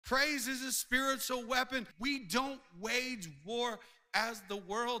Praise is a spiritual weapon. We don't wage war as the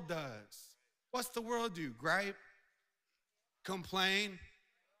world does. What's the world do? Gripe? Complain?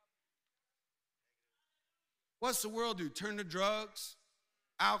 What's the world do? Turn to drugs,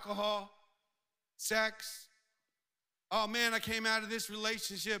 alcohol, sex. Oh man, I came out of this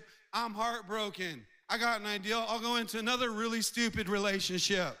relationship. I'm heartbroken. I got an idea. I'll go into another really stupid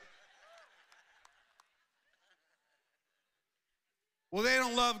relationship. Well, they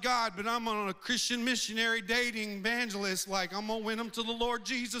don't love God, but I'm on a Christian missionary dating evangelist, like I'm gonna win them to the Lord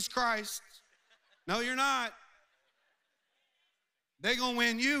Jesus Christ. No, you're not. They're gonna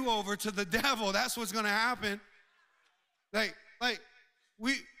win you over to the devil. That's what's gonna happen.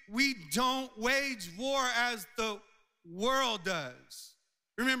 We don't wage war as the world does.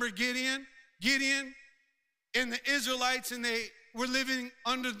 Remember Gideon? Gideon and the Israelites, and they were living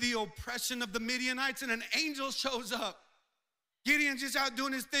under the oppression of the Midianites, and an angel shows up. Gideon's just out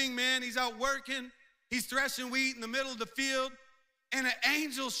doing his thing, man. He's out working. He's threshing wheat in the middle of the field, and an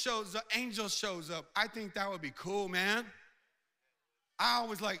angel shows up. I think that would be cool, man. I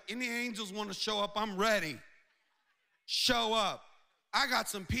always like, any angels want to show up, I'm ready. Show up. I got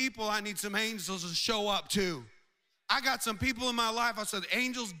some people I need some angels to show up to. I got some people in my life, I said,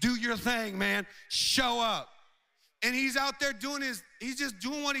 angels, do your thing, man. Show up. And he's out there he's just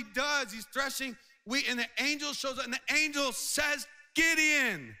doing what he does. He's threshing wheat, and the angel shows up, and the angel says,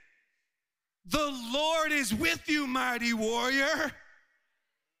 Gideon, the Lord is with you, mighty warrior.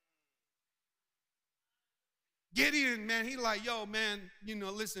 Gideon, man, he like, yo, man,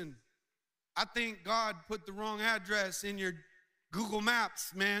 listen, I think God put the wrong address in your Google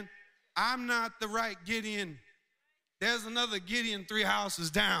Maps, man. I'm not the right Gideon. There's another Gideon 3 houses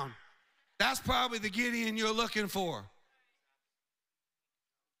down. That's probably the Gideon you're looking for.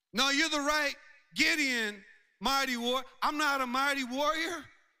 No, you're the right Gideon, mighty warrior. I'm not a mighty warrior.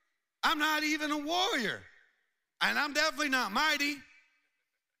 I'm not even a warrior. And I'm definitely not mighty.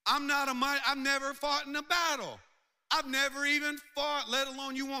 I've never fought in a battle. I've never even fought, let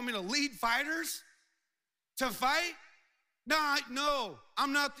alone you want me to lead fighters to fight? No,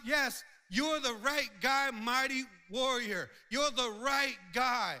 I'm not. Yes, you're the right guy, mighty warrior. You're the right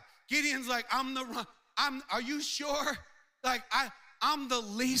guy. Gideon's like, are you sure? Like, I'm the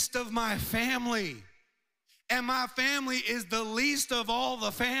least of my family. And my family is the least of all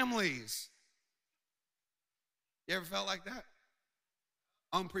the families. You ever felt like that?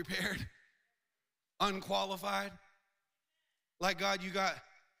 Unprepared, unqualified. Like, God, you got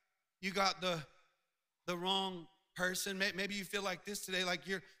the wrong person. Maybe you feel like this today, like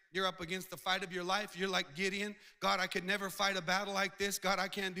you're up against the fight of your life. You're like Gideon. God, I could never fight a battle like this. God, I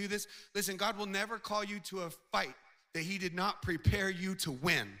can't do this. Listen, God will never call you to a fight that he did not prepare you to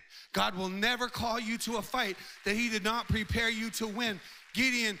win. God will never call you to a fight that he did not prepare you to win.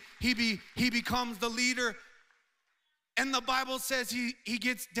 Gideon, he becomes the leader. And the Bible says he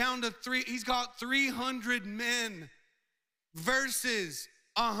gets down to he's got 300 men versus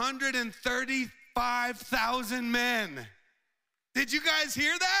 135,000 men. Did you guys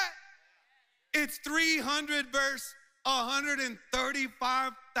hear that? It's 300 versus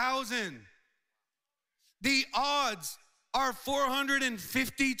 135,000. The odds are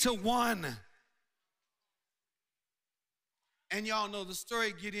 450 to 1. And y'all know the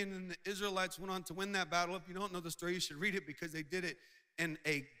story. Gideon and the Israelites went on to win that battle. If you don't know the story, you should read it because they did it in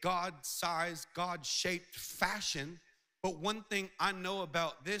a God-sized, God-shaped fashion. But one thing I know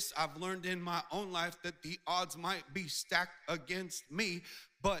about this, I've learned in my own life that the odds might be stacked against me,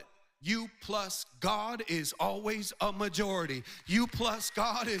 but you plus God is always a majority. You plus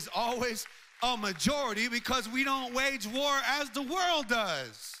God is always a majority because we don't wage war as the world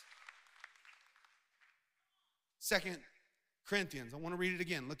does. 2 Corinthians, I want to read it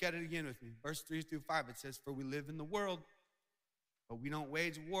again. Look at it again with me. Verse 3 through 5, it says, for we live in the world, but we don't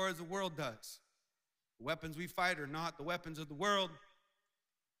wage war as the world does. The weapons we fight are not the weapons of the world.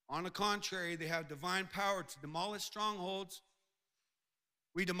 On the contrary, they have divine power to demolish strongholds.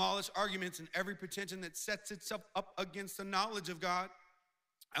 We demolish arguments and every pretension that sets itself up against the knowledge of God.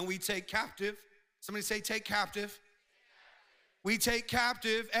 And we take captive. Somebody say, take captive. We take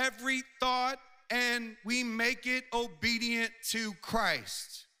captive every thought and we make it obedient to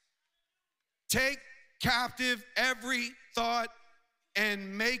Christ. Take captive every thought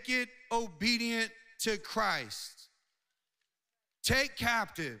and make it obedient to Christ. Take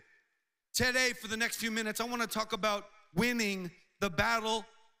captive. Today, for the next few minutes, I want to talk about winning the battle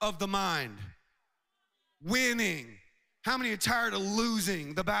of the mind. Winning. How many are tired of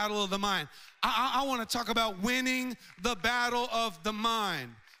losing the battle of the mind? I want to talk about winning the battle of the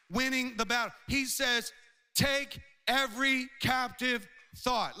mind. Winning the battle. He says, take every captive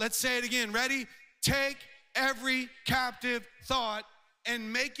thought. Let's say it again. Ready? Take every captive thought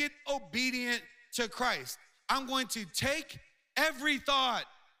and make it obedient to Christ. I'm going to take every thought,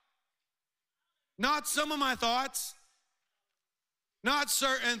 not some of my thoughts, not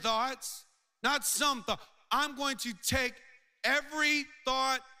certain thoughts, not some thoughts. I'm going to take every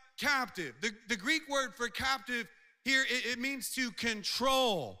thought captive. The Greek word for captive here, it means to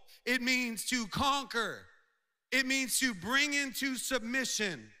control. It means to conquer. It means to bring into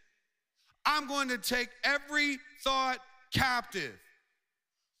submission. I'm going to take every thought captive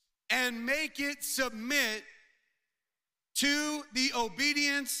and make it submit to the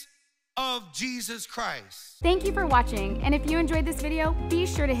obedience of Jesus Christ. Thank you for watching, and if you enjoyed this video, be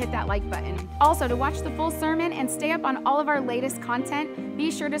sure to hit that like button. Also, to watch the full sermon and stay up on all of our latest content,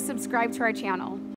 be sure to subscribe to our channel.